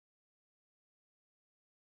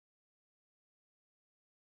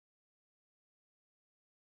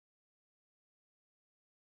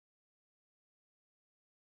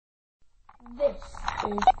This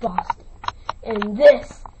is Boston, and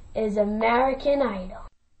this is American Idol.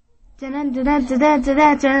 Dun, dun, dun, dun, dun, dun,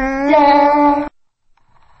 dun, dun.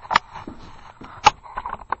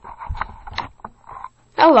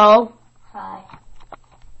 Hello. Hi.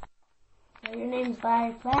 So your name's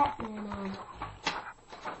Larry Platt, and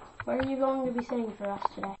what are you going to be singing for us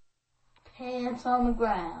today? Pants on the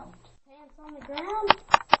ground. Pants on the ground?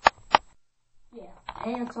 Yeah,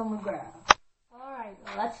 pants on the ground. Alright,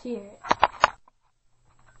 well, let's hear it.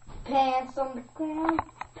 Pants on the ground,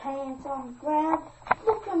 pants on the ground,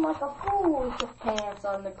 looking like a fool with your pants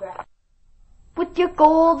on the ground. With your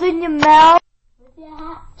gold in your mouth, with your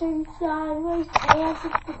hat turned sideways, pants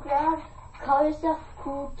at the ground, call yourself a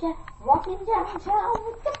cool cat, walking downtown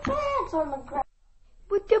with your pants on the ground.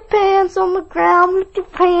 With your pants on the ground, with your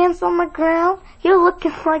pants on the ground, you're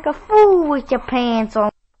looking like a fool with your pants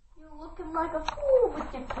on. You're looking like a fool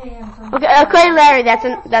with your pants on. Okay, Larry,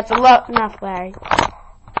 that's enough, Larry.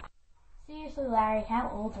 Seriously, Larry, how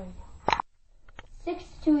old are you?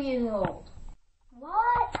 62 years old.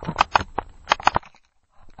 What?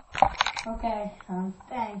 Okay,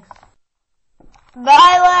 thanks.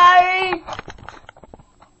 Bye, Larry!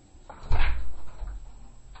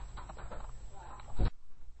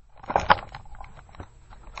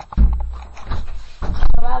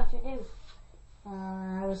 What did you do?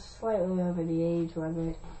 I was slightly over the age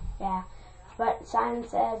limit. Yeah, but Simon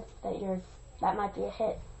said that might be a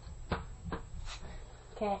hit.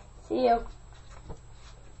 Okay, see you.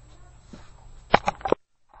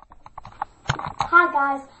 Hi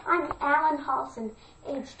guys, I'm Alan Halson,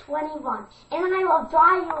 age 21, and I love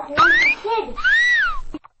driving with lazy kids.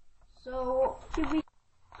 So,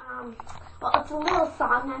 Well, it's a little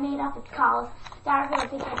song I made up. It's called Dark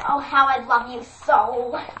Thinking, Oh How I Love You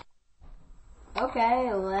So.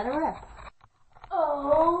 okay, let her rip.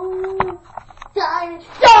 Oh,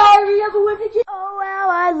 diary of a wicked kid. Oh, how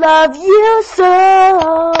I love you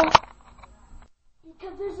so.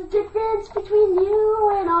 Because there's a difference between you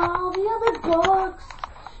and all the other books.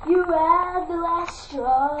 You had the last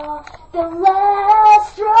straw, the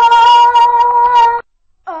last straw.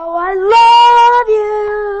 Oh, I love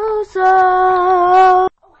you so.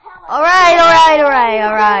 All right.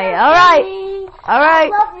 I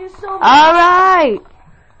love you so much. All right.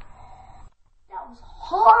 That was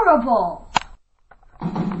horrible.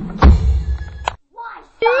 Why,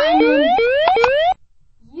 Simon?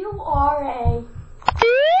 You are a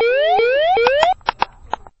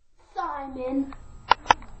Simon.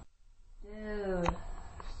 Dude,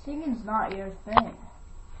 singing's not your thing.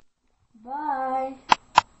 Bye.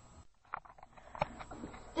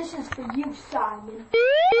 This is for you, Simon.